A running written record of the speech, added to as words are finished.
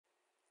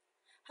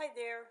Hi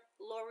there,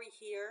 Lori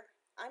here.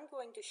 I'm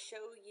going to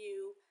show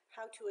you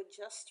how to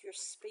adjust your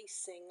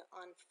spacing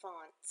on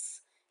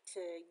fonts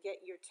to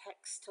get your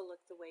text to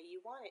look the way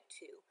you want it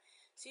to.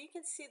 So you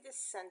can see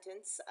this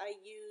sentence. I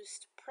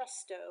used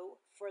Presto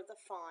for the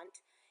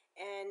font,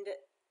 and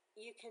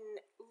you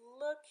can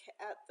look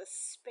at the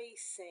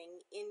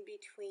spacing in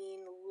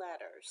between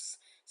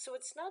letters. So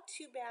it's not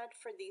too bad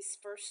for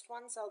these first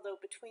ones, although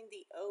between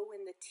the O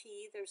and the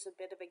T there's a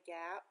bit of a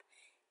gap.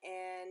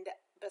 And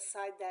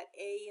beside that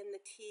A and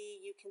the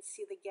T, you can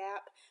see the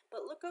gap.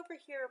 But look over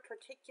here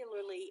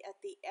particularly at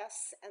the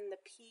S and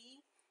the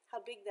P, how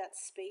big that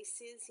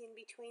space is in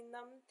between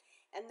them.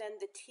 And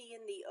then the T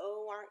and the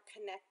O aren't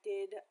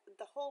connected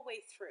the whole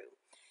way through.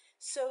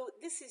 So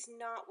this is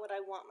not what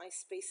I want my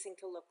spacing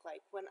to look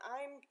like. When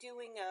I'm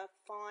doing a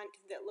font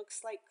that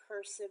looks like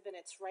cursive and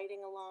it's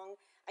writing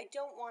along, I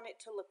don't want it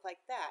to look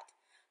like that.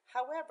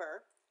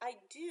 However, I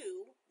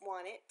do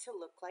want it to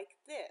look like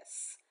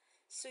this.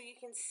 So you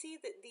can see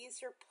that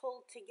these are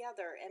pulled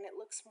together and it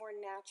looks more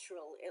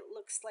natural. It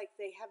looks like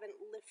they haven't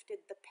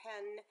lifted the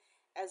pen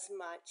as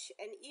much,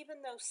 and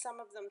even though some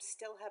of them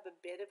still have a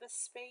bit of a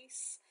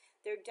space,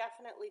 they're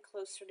definitely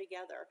closer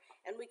together,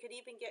 and we could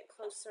even get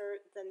closer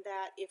than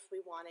that if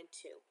we wanted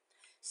to.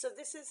 So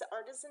this is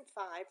Artisan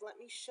 5. Let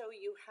me show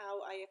you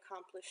how I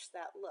accomplish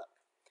that look.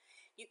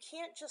 You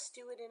can't just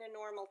do it in a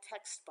normal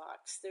text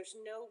box. There's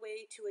no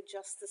way to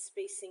adjust the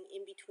spacing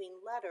in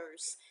between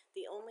letters.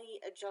 The only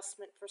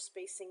adjustment for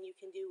spacing you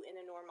can do in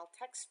a normal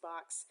text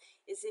box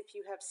is if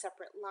you have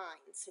separate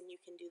lines, and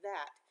you can do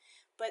that.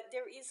 But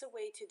there is a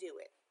way to do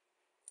it.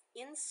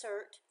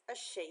 Insert a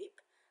shape.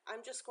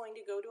 I'm just going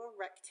to go to a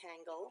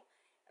rectangle.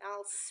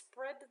 I'll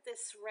spread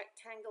this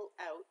rectangle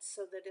out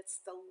so that it's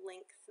the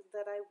length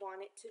that I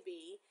want it to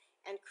be,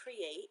 and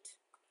create.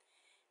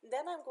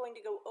 Then I'm going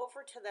to go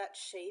over to that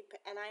shape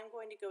and I'm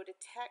going to go to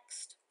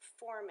Text,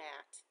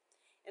 Format.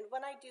 And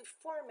when I do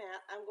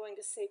Format, I'm going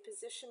to say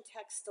Position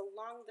Text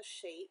along the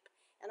shape,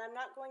 and I'm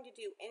not going to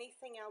do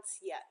anything else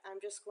yet. I'm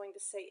just going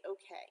to say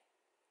OK.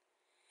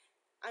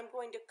 I'm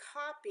going to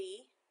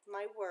copy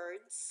my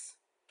words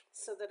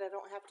so that I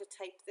don't have to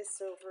type this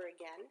over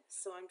again.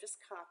 So I'm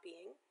just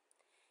copying.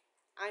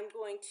 I'm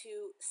going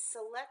to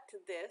select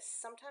this.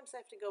 Sometimes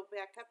I have to go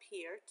back up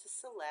here to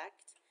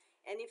select.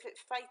 And if it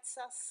fights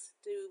us,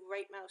 do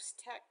right mouse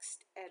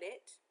text,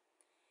 edit,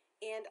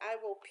 and I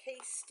will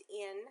paste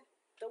in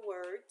the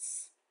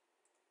words.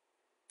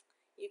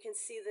 You can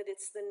see that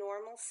it's the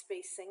normal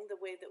spacing, the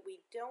way that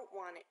we don't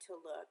want it to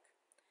look.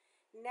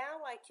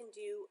 Now I can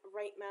do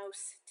right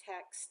mouse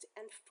text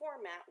and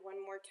format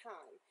one more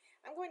time.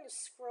 I'm going to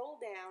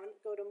scroll down,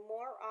 go to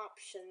more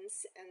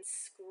options, and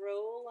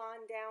scroll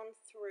on down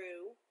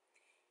through.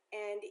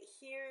 And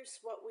here's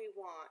what we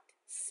want: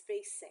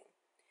 spacing.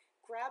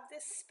 Grab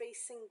this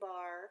spacing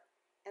bar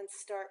and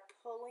start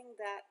pulling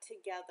that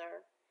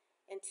together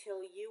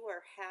until you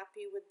are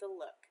happy with the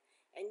look.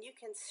 And you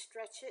can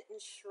stretch it and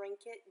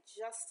shrink it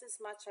just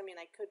as much. I mean,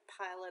 I could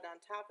pile it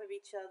on top of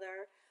each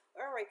other,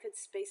 or I could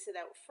space it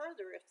out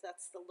further if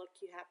that's the look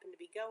you happen to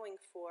be going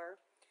for.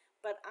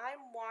 But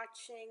I'm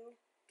watching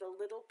the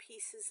little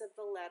pieces of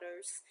the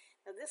letters.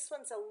 Now this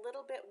one's a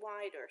little bit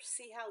wider.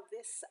 See how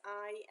this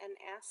I and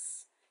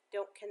S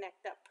don't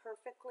connect up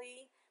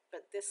perfectly,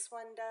 but this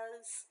one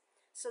does?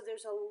 So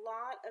there's a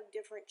lot of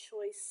different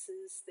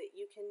choices that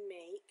you can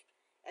make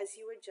as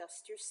you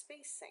adjust your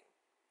spacing.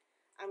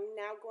 I'm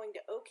now going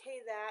to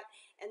OK that,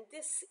 and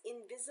this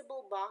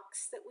invisible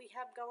box that we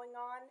have going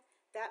on,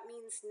 that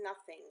means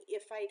nothing.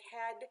 If I'd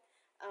had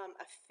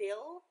a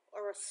fill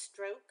or a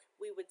stroke,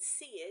 we would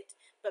see it,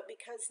 but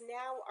because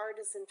now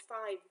Artisan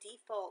 5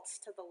 defaults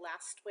to the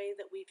last way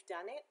that we've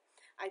done it,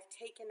 I've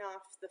taken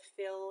off the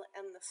fill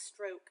and the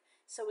stroke,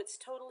 so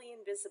it's totally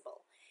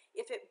invisible.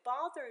 If it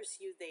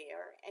bothers you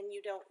there and you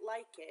don't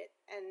like it,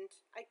 and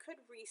I could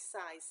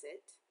resize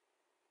it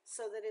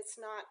so that it's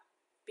not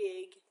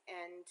big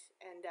and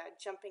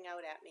jumping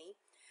out at me,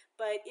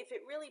 but if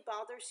it really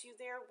bothers you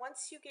there,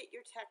 once you get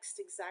your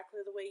text exactly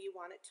the way you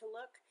want it to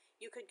look,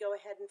 you could go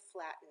ahead and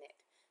flatten it.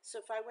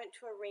 So if I went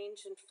to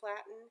Arrange and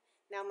Flatten,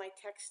 now my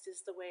text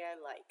is the way I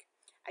like.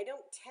 I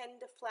don't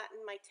tend to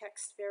flatten my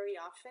text very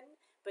often,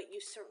 but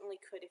you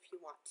certainly could if you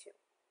want to.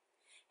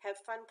 Have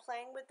fun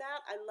playing with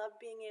that. I love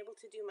being able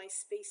to do my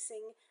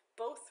spacing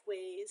both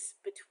ways,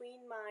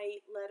 between my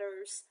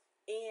letters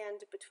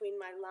and between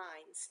my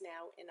lines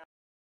now in